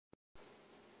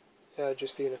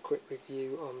Just doing a quick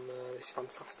review on this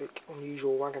fantastic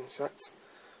unusual wagon set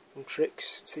from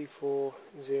Trix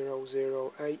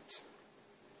 24008.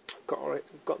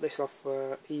 Got this off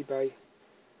eBay,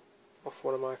 off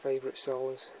one of my favourite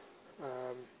sellers.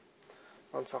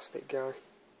 Fantastic guy.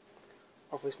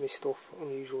 Offers me stuff,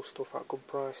 unusual stuff at good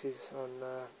prices, and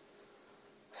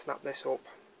snapped this up.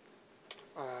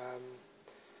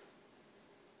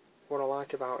 What I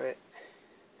like about it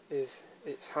is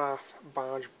it's half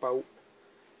barge boat,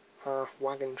 half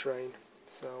wagon train,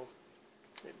 so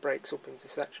it breaks up into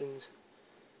sections,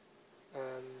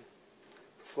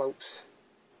 floats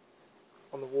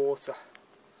on the water,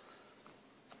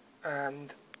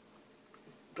 and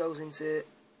goes into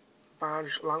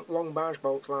long barge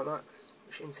boats like that,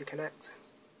 which interconnect.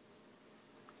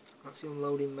 That's the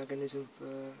unloading mechanism for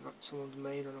that someone's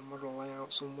made on a model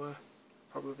layout somewhere,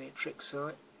 probably a Trix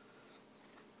site.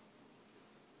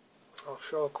 I'll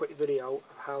show a quick video of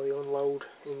how they unload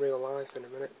in real life in a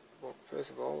minute, but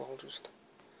first of all I'll just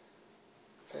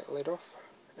take the lid off,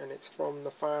 and it's from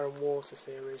the Fire and Water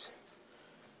series,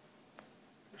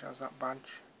 which has that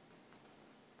badge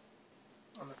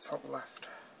on the top left.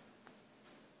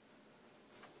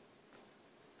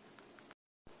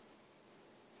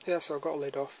 Yeah, so I've got a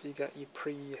lid off. You get your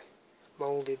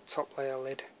pre-moulded top layer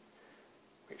lid,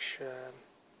 which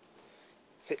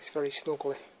fits very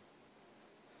snugly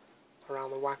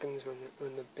around the wagons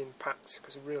when they've been packed,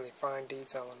 because of really fine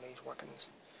detail on these wagons.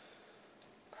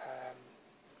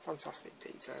 Fantastic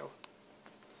detail.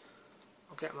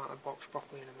 I'll get them out of the box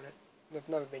properly in a minute. They've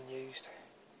never been used.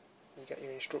 You get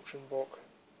your instruction book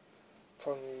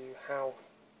telling you how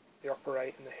they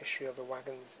operate and the history of the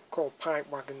wagons. They're called pipe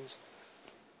wagons.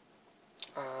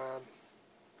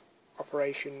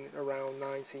 Operation around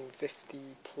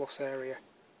 1950 plus area.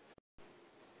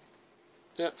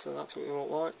 Yeah, so that's what they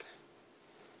look like.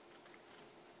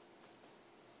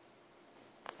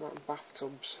 Like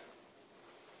bathtubs,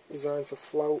 designed to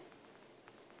float,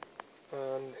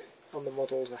 and on the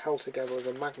models they're held together with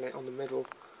a magnet on the middle,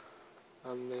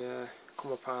 and they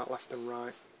come apart left and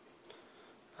right,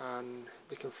 and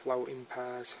they can float in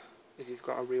pairs if you've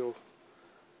got a real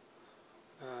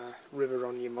river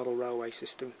on your model railway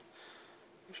system,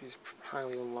 which is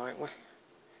highly unlikely,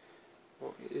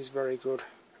 but it is very good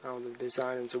how they're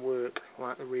designed to work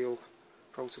like the real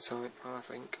prototype, I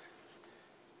think.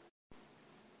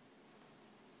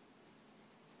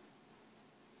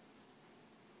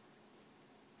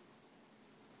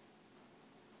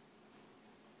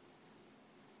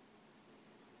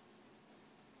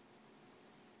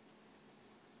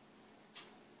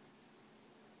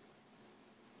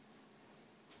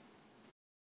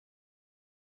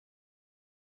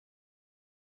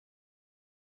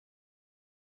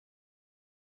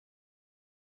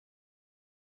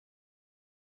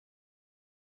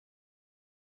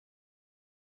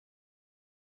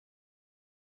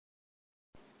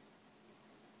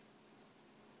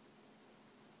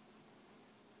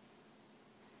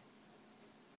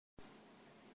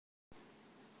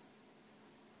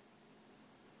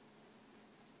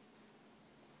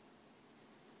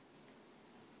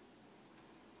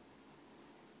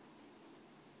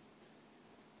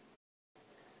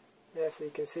 Yeah, so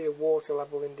you can see the water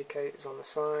level indicators on the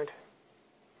side.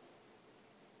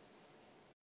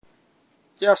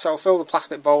 Yeah, so I'll fill the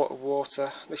plastic bowl with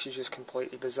water. This is just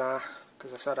completely bizarre,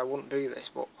 because I said I wouldn't do this,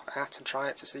 but I had to try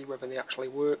it to see whether they actually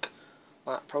work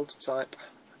like prototype,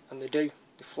 and they do.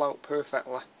 They float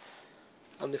perfectly,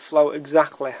 and they float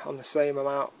exactly on the same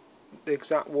amount, the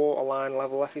exact water line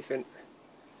level, everything,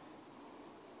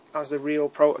 as the real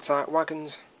prototype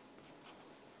wagons.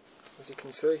 As you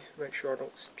can see, make sure I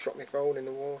don't drop my phone in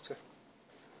the water.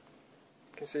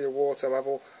 You can see the water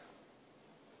level.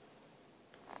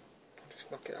 I'll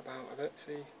just knock it about a bit,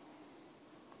 see.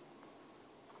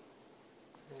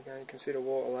 There you go, you can see the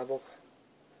water level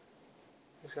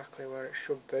exactly where it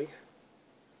should be.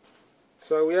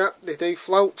 So yeah, they do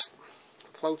float.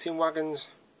 Floating wagons.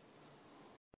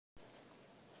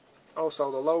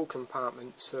 Also the load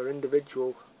compartments are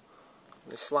individual.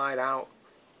 They slide out,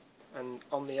 and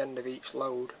on the end of each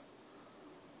load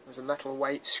there's a metal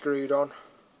weight screwed on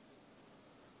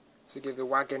to give the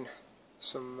wagon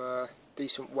some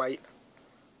decent weight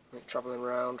when it's travelling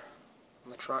around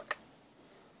on the track,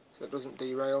 so it doesn't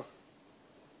derail,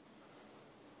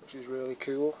 which is really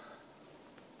cool.